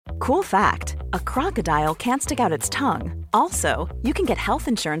Cool fact, a crocodile can't stick out its tongue. Also, you can get health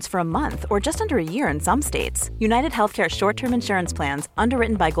insurance for a month or just under a year in some states. United Healthcare short-term insurance plans,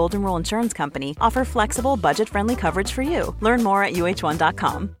 underwritten by Golden Rule Insurance Company, offer flexible, budget-friendly coverage for you. Learn more at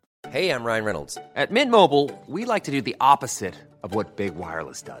uh1.com. Hey, I'm Ryan Reynolds. At Mint Mobile, we like to do the opposite of what Big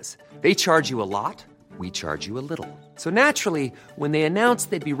Wireless does. They charge you a lot, we charge you a little. So naturally, when they announced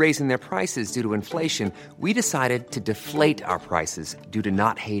they'd be raising their prices due to inflation, we decided to deflate our prices due to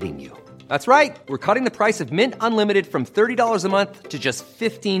not hating you. That's right. We're cutting the price of Mint Unlimited from $30 a month to just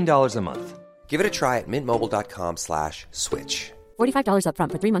 $15 a month. Give it a try at mintmobile.com/switch. $45 up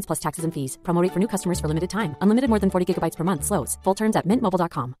front for 3 months plus taxes and fees. Promo rate for new customers for limited time. Unlimited more than 40 gigabytes per month. Slows full terms at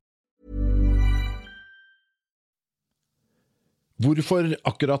mintmobile.com. Hvorfor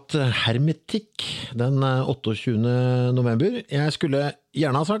akkurat hermetikk den 28. november? Jeg skulle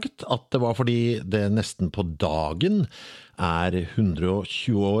gjerne ha sagt at det var fordi det nesten på dagen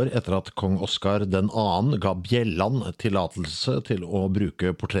 120 år etter at kong Oscar den annen ga Bjelland tillatelse til å bruke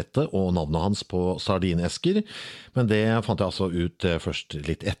portrettet og navnet hans på sardinesker, men det fant jeg altså ut først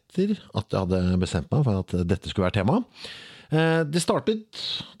litt etter at jeg hadde bestemt meg for at dette skulle være tema. Det startet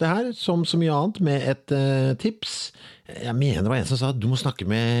det her, som så mye annet, med et tips. Jeg mener det var en som sa at du må snakke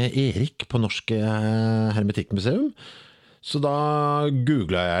med Erik på Norsk Hermetikkmuseum. Så da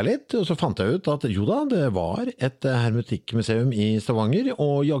googlet jeg litt, og så fant jeg ut at jo da, det var et hermetikkmuseum i Stavanger,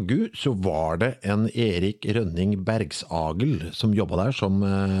 og jaggu så var det en Erik Rønning Bergsagel som jobbet der som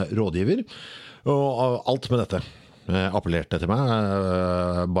rådgiver, og alt med dette appellerte til meg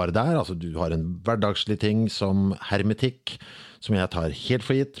bare der. Altså du har en hverdagslig ting som hermetikk, som jeg tar helt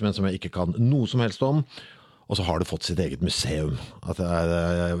for gitt, men som jeg ikke kan noe som helst om. Og så har det fått sitt eget museum. At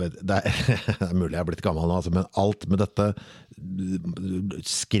det er mulig jeg er blitt gammel nå, altså, men alt med dette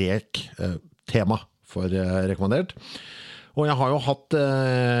skrek tema for rekommendert. Og jeg har jo hatt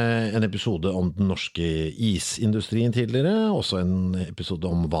en episode om den norske isindustrien tidligere, også en episode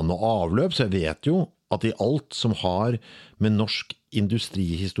om vann og avløp, så jeg vet jo at i alt som har med norsk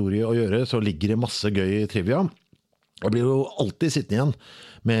industrihistorie å gjøre, så ligger det masse gøy trivia. Jeg blir jo alltid sittende igjen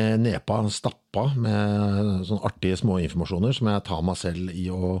med nepa stappa med sånne artige små informasjoner som jeg tar meg selv i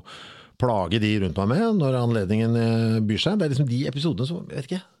å plage de rundt meg med når anledningen byr seg. Det er liksom de episodene som, jeg vet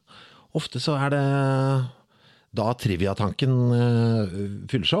ikke, ofte så er det da trivia-tanken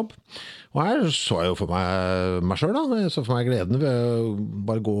fyller seg opp. Og her så jeg jo for meg selv da, jeg så for meg gleden ved å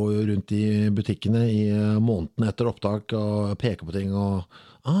bare gå rundt i butikkene i måneden etter opptak og peke på ting og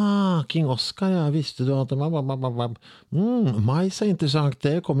King Oscar, ja, visste du at det var mais er interessant,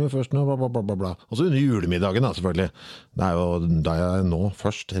 det kommer jo først nå, bla. Og så under julemiddagen da, selvfølgelig. Det er jo da jeg nå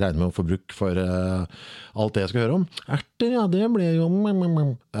først regner med å få bruk for alt det jeg skal høre om. Erter, ja, det ble jo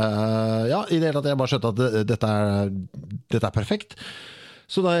ja, i det hele tatt jeg bare skjønte at dette er perfekt.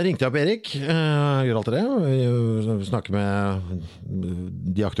 Så da ringte jeg opp Erik, gjør alt det, snakker med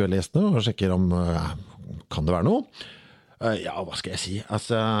de aktuelle gjestene og sjekker om kan det være noe. Ja, hva skal jeg si?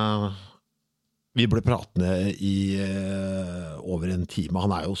 Altså, vi ble pratende i over en time.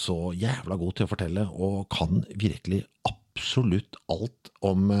 Han er jo så jævla god til å fortelle, og kan virkelig absolutt alt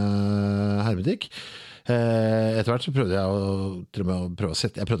om hermetikk. Etter hvert så prøvde jeg å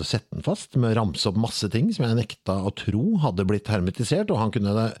sette den fast med å ramse opp masse ting som jeg nekta å tro hadde blitt hermetisert, og han kunne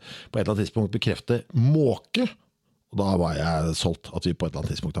det på et eller annet tidspunkt bekrefte måke. Og da var jeg solgt at vi på et eller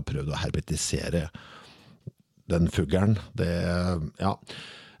annet tidspunkt har prøvd å hermetisere den fuggeren, ja.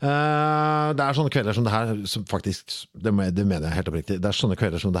 Det er sånne kvelder som det her, som faktisk, det mener jeg helt oppriktig, det er sånne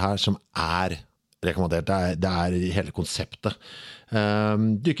kvelder som det her som er rekommendert, det er hele konseptet.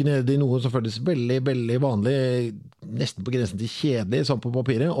 Dykke ned i noe som føles veldig, veldig vanlig, nesten på grensen til kjedelig, sånn på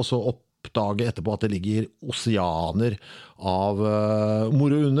papiret, og så oppdage etterpå at det ligger oseaner av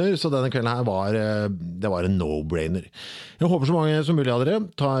moro under, så denne kvelden her det var en no-brainer. Jeg håper så mange som mulig av dere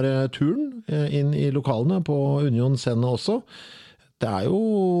tar turen inn i lokalene på Union Scene også. Det er jo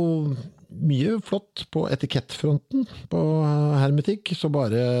mye flott på etikettfronten på hermetikk, så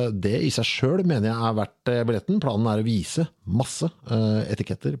bare det i seg selv mener jeg er verdt billetten. Planen er å vise masse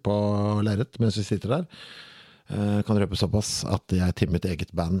etiketter på lerret mens vi sitter der. Kan røpe såpass at jeg til mitt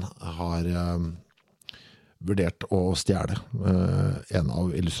eget band har vurdert å stjele en av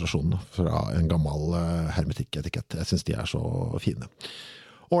illustrasjonene fra en gammel hermetikk-etikett. Jeg synes de er så fine.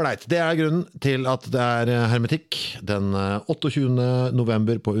 Alright, det er grunnen til at det er hermetikk den 28.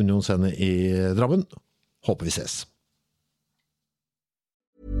 november på Union Scene i Drammen. Håper vi ses.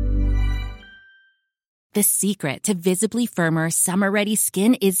 The secret to visibly firmer, summer-ready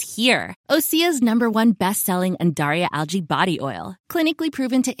skin is here. Osea's #1 best-selling Undaria Algae Body Oil, clinically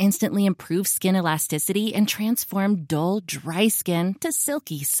proven to instantly improve skin elasticity and transform dull, dry skin to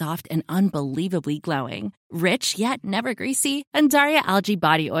silky, soft, and unbelievably glowing. Rich yet never greasy, Undaria Algae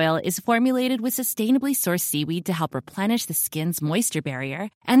Body Oil is formulated with sustainably sourced seaweed to help replenish the skin's moisture barrier,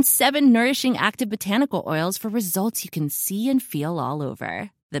 and 7 nourishing active botanical oils for results you can see and feel all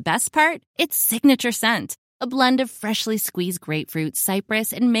over. The best part? Its signature scent. A blend of freshly squeezed grapefruit,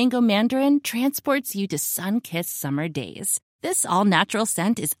 cypress, and mango mandarin transports you to sun-kissed summer days. This all-natural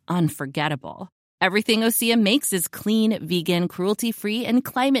scent is unforgettable. Everything Osea makes is clean, vegan, cruelty-free, and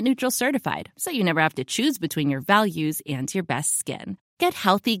climate-neutral certified, so you never have to choose between your values and your best skin. Get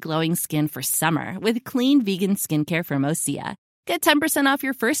healthy, glowing skin for summer with clean, vegan skincare from Osea. Get 10% off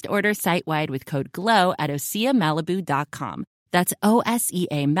your first order site-wide with code GLOW at OseaMalibu.com. That's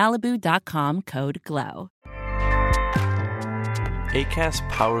OSEAMalibu.com, code GLOW. Acast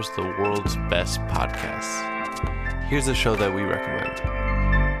powers the world's best podcasts. Here's a show that we recommend.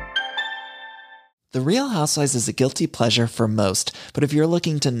 The Real Housewives is a guilty pleasure for most, but if you're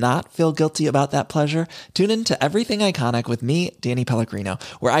looking to not feel guilty about that pleasure, tune in to Everything Iconic with me, Danny Pellegrino,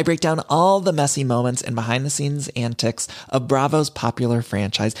 where I break down all the messy moments and behind-the-scenes antics of Bravo's popular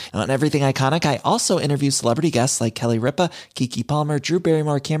franchise. And on Everything Iconic, I also interview celebrity guests like Kelly Ripa, Keke Palmer, Drew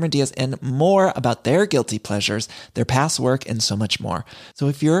Barrymore, Cameron Diaz, and more about their guilty pleasures, their past work, and so much more. So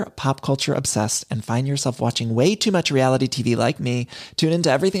if you're pop culture obsessed and find yourself watching way too much reality TV like me, tune in to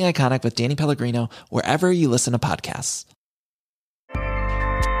Everything Iconic with Danny Pellegrino, wherever you listen to podcasts.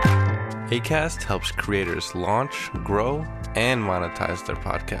 Acast helps creators launch, grow, and monetize their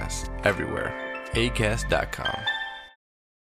podcasts everywhere. Acast.com.